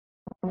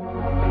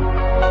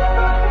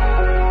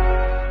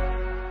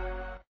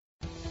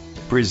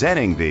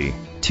Presenting the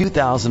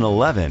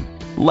 2011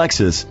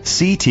 Lexus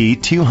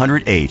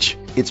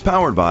CT200H. It's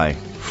powered by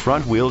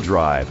front-wheel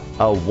drive,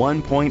 a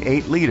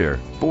 1.8-liter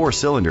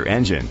four-cylinder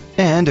engine,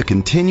 and a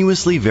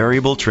continuously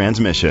variable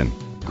transmission.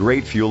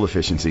 Great fuel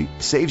efficiency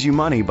saves you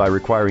money by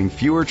requiring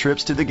fewer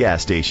trips to the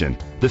gas station.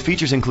 The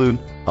features include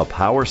a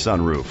power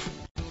sunroof,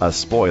 a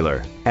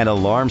spoiler, an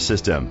alarm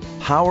system,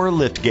 power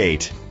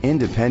liftgate,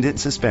 independent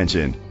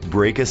suspension,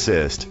 brake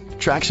assist,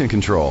 traction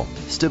control,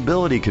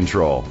 stability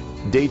control,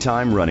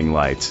 daytime running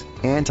lights,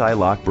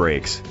 anti-lock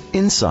brakes.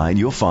 Inside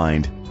you'll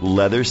find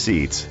leather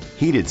seats,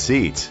 heated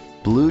seats,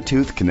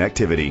 Bluetooth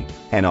connectivity,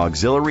 an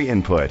auxiliary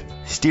input,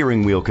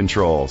 steering wheel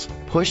controls,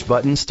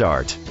 push-button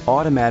start,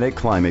 automatic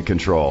climate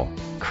control,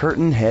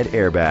 curtain head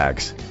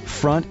airbags,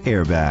 front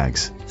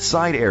airbags,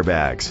 side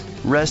airbags.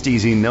 Rest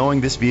easy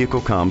knowing this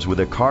vehicle comes with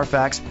a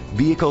Carfax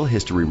Vehicle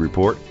History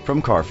Report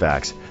from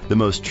Carfax, the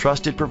most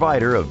trusted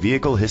provider of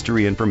vehicle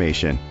history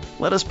information.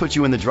 Let us put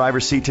you in the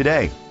driver's seat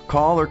today.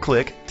 Call or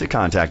click to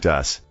contact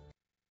us.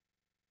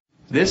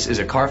 This is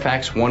a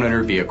Carfax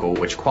one-owner vehicle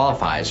which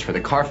qualifies for the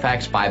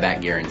Carfax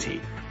buyback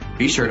guarantee.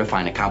 Be sure to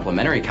find a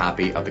complimentary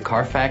copy of the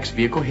Carfax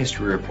Vehicle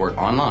History Report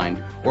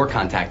online or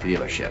contact the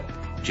dealership.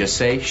 Just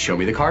say, "Show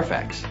me the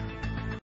Carfax."